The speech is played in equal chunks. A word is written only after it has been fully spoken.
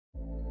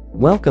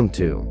Welcome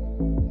to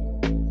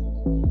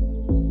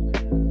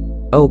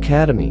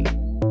O-Cademy.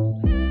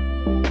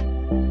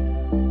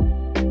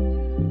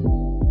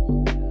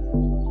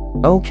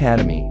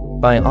 O-Cademy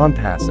by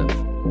Onpassive.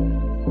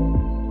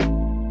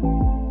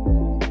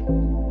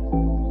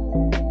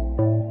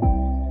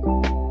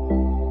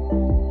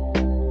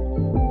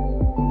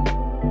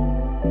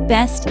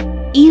 Best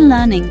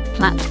e-learning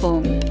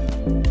platform.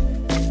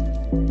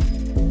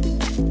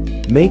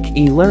 Make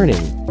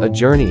e-learning a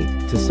journey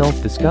to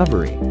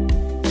self-discovery.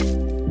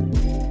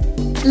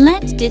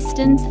 Let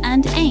distance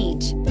and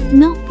age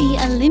not be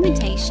a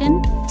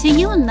limitation to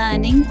your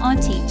learning or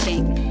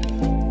teaching.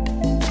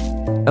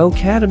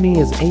 O-Cademy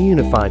is a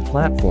unified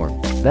platform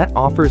that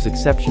offers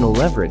exceptional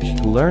leverage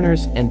to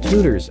learners and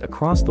tutors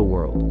across the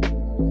world.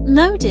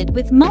 Loaded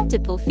with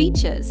multiple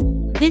features,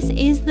 this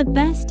is the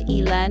best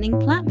e-learning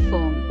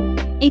platform,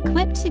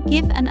 equipped to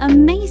give an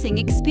amazing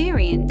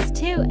experience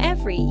to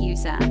every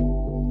user.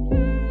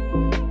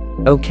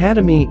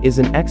 O-Cademy is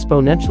an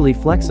exponentially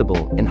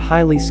flexible and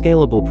highly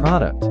scalable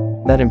product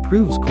that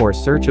improves course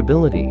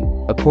searchability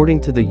according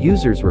to the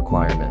user's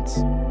requirements.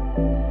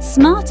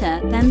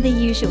 Smarter than the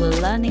usual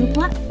learning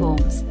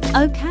platforms,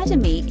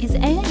 O-Cademy is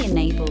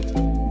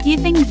AI-enabled,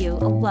 giving you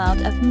a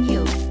world of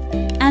new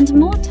and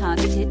more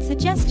targeted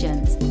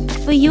suggestions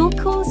for your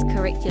course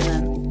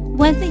curriculum,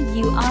 whether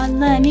you are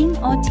learning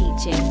or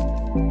teaching.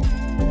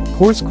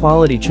 Course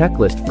quality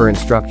checklist for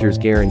instructors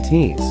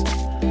guarantees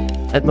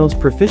utmost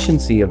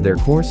proficiency of their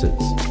courses,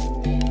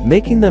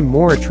 making them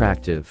more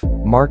attractive,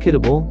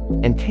 marketable,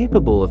 and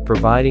capable of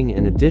providing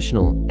an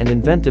additional and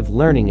inventive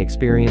learning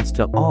experience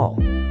to all.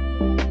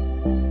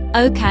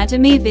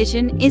 O-Cademy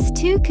vision is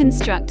to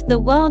construct the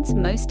world's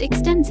most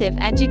extensive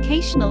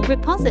educational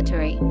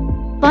repository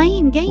by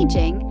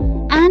engaging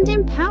and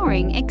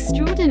empowering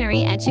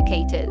extraordinary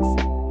educators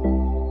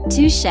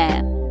to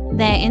share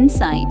their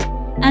insight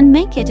and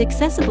make it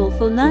accessible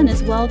for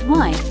learners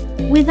worldwide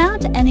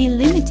without any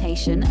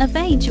limitation of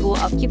age or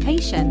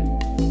occupation.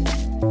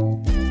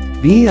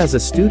 Be as a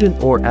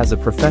student or as a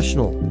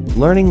professional,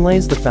 learning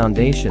lays the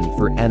foundation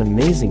for an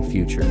amazing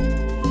future.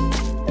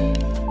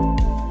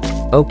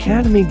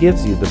 O-Cademy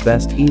gives you the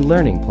best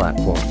e-learning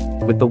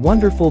platform with the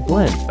wonderful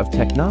blend of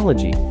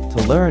technology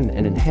to learn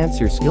and enhance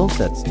your skill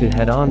sets to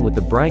head on with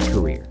a bright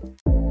career.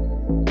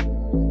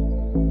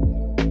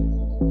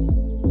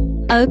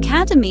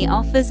 O-Cademy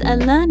offers a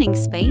learning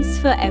space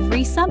for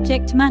every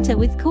subject matter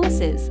with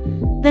courses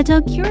that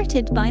are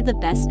curated by the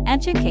best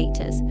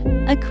educators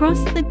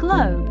across the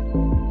globe.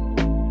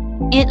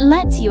 It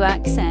lets you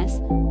access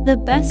the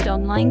best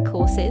online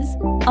courses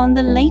on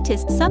the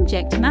latest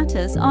subject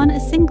matters on a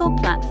single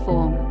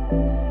platform.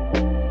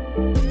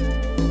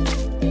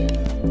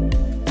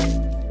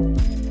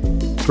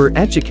 For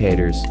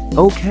educators,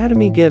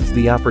 O-Cademy gives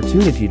the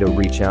opportunity to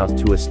reach out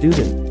to a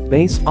student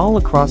base all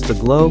across the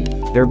globe,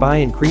 thereby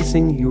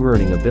increasing your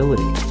learning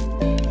ability.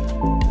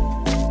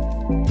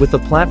 With a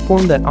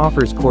platform that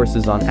offers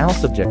courses on all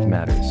subject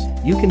matters,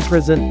 you can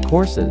present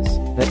courses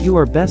that you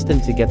are best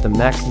in to get the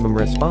maximum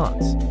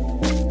response.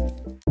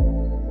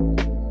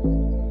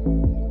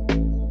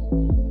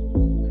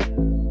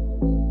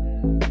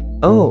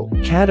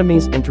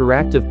 O-Cademy's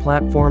interactive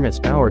platform is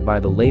powered by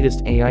the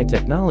latest AI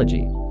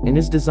technology and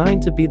is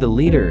designed to be the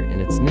leader in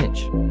its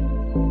niche.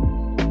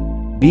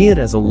 Be it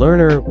as a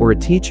learner or a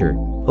teacher,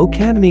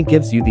 O-Cademy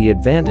gives you the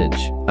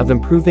advantage of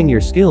improving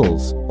your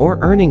skills or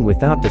earning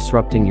without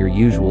disrupting your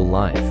usual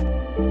life.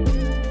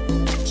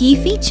 Key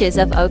features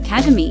of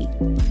O-Cademy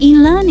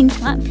e-learning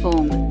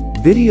platform: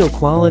 Video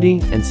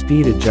quality and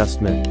speed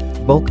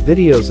adjustment, bulk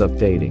videos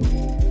updating,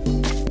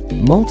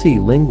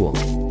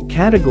 multilingual,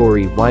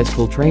 category-wise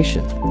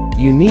filtration,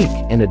 unique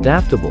and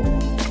adaptable.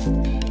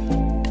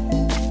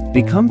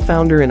 Become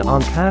founder in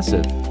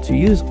Onpassive to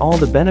use all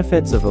the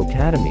benefits of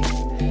O-Cademy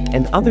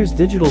and others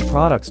digital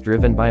products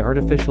driven by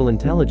artificial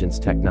intelligence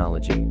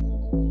technology.